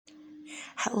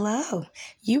Hello.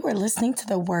 You are listening to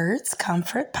the Words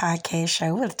Comfort Podcast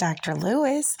Show with Dr.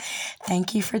 Lewis.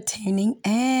 Thank you for tuning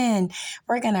in.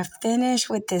 We're going to finish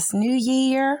with this new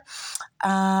year.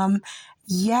 So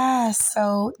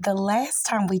the last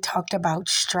time we talked about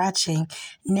stretching,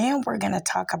 now we're going to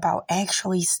talk about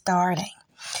actually starting.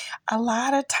 A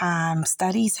lot of times,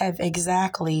 studies have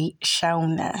exactly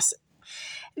shown this,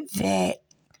 that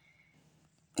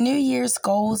New Year's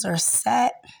goals are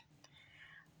set,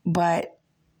 but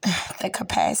the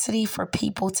capacity for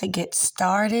people to get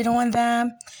started on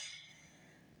them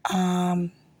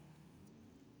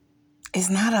is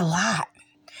not a lot,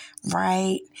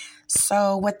 right?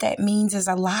 So what that means is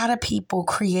a lot of people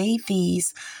create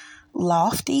these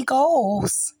lofty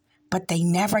goals, but they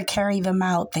never carry them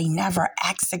out. They never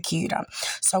execute them.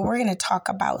 So we're going to talk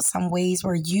about some ways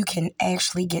where you can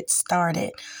actually get started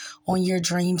on your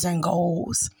dreams and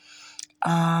goals.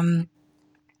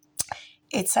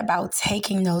 It's about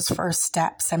taking those first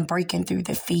steps and breaking through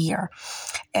the fear.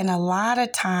 And a lot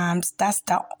of times, that's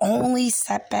the only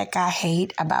setback I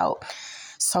hate about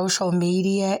social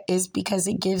media, is because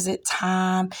it gives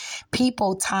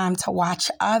people time to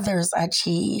watch others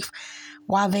achieve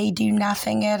while they do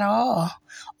nothing at all.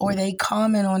 Or they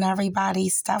comment on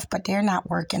everybody's stuff, but they're not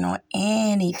working on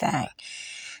anything.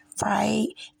 Right?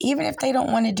 Even if they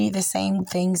don't want to do the same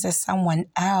things as someone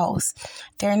else,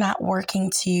 they're not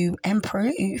working to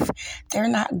improve. They're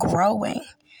not growing.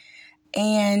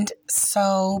 And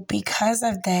so because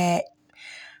of that,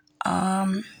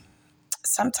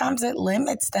 sometimes it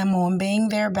limits them on being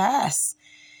their best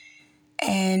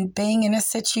and being in a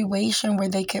situation where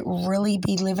they could really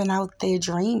be living out their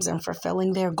dreams and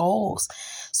fulfilling their goals.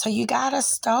 So you got to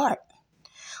start.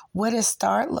 What does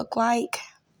start look like?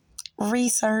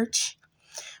 Research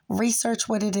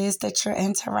what it is that you're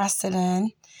interested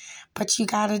in, but you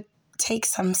got to take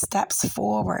some steps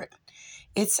forward.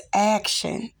 It's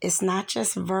action. It's not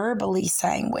just verbally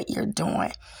saying what you're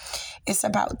doing. It's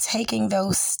about taking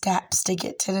those steps to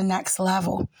get to the next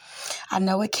level. I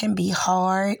know it can be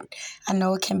hard. I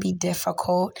know it can be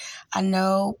difficult. I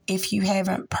know if you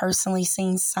haven't personally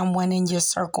seen someone in your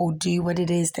circle do what it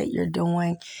is that you're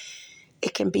doing,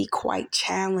 it can be quite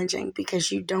challenging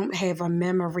because you don't have a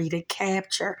memory to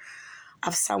capture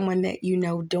of someone that you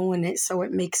know doing it. So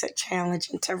it makes it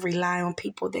challenging to rely on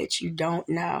people that you don't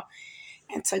know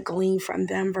and to glean from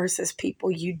them versus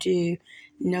people you do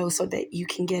know so that you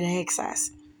can get access.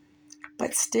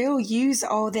 But still use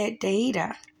all that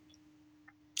data.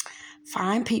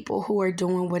 Find people who are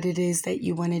doing what it is that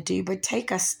you want to do, but take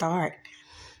a start.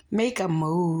 Make a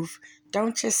move.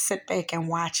 Don't just sit back and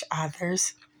watch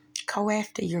others. Go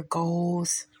after your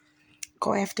goals.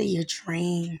 Go after your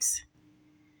dreams.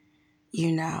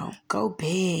 Go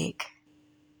big.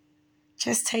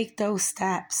 Just take those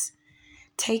steps.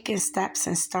 Taking steps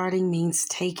and starting means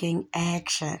taking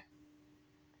action.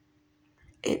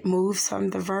 It moves from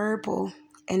the verbal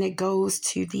and it goes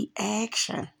to the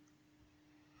action.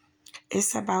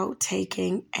 It's about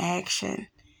taking action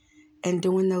and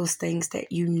doing those things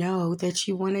that you know that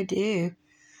you want to do.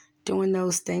 Doing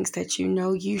those things that you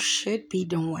know you should be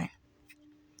doing.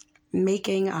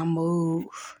 Making a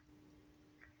move.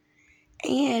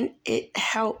 And it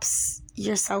helps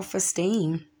your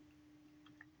self-esteem.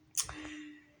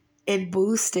 It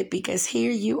boosts it because here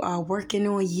you are working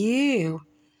on you.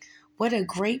 What a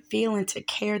great feeling to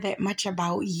care that much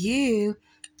about you,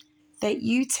 that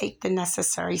you take the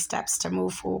necessary steps to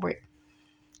move forward,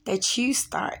 that you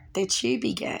start, that you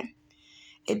begin.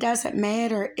 It doesn't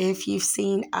matter if you've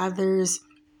seen others,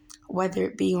 whether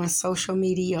it be on social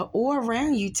media or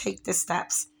around you, take the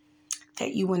steps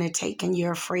that you want to take and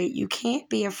you're afraid. You can't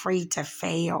be afraid to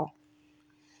fail.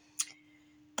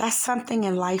 That's something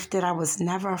in life that I was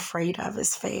never afraid of,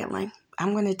 is failing.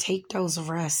 I'm going to take those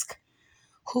risks.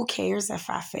 Who cares if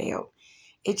I fail?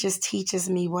 It just teaches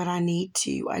me what I need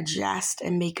to adjust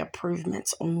and make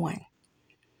improvements on.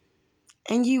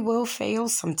 And you will fail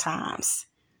sometimes.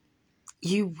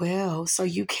 You will. So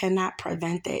you cannot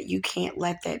prevent that. You can't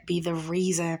let that be the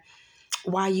reason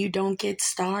why you don't get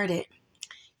started.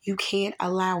 You can't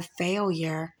allow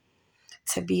failure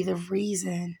to be the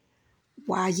reason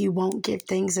why you won't give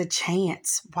things a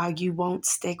chance, why you won't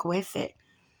stick with it.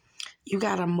 You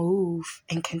got to move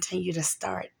and continue to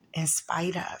start in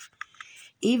spite of.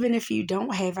 Even if you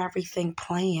don't have everything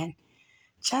planned,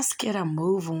 just get a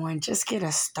move on. Just get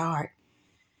a start.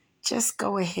 Just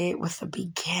go ahead with the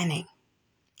beginning.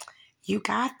 You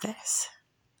got this.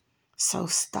 So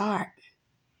start.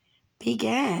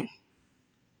 Begin.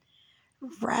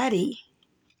 Ready.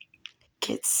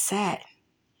 Get set.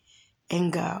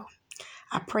 And go.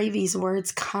 I pray these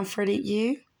words comforted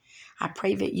you. I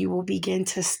pray that you will begin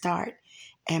to start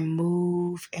and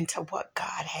move into what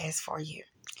God has for you.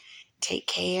 Take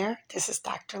care. This is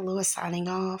Dr. Lewis signing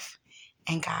off,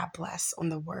 and God bless on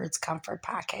the Words Comfort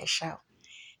Podcast Show.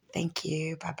 Thank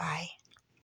you. Bye-bye.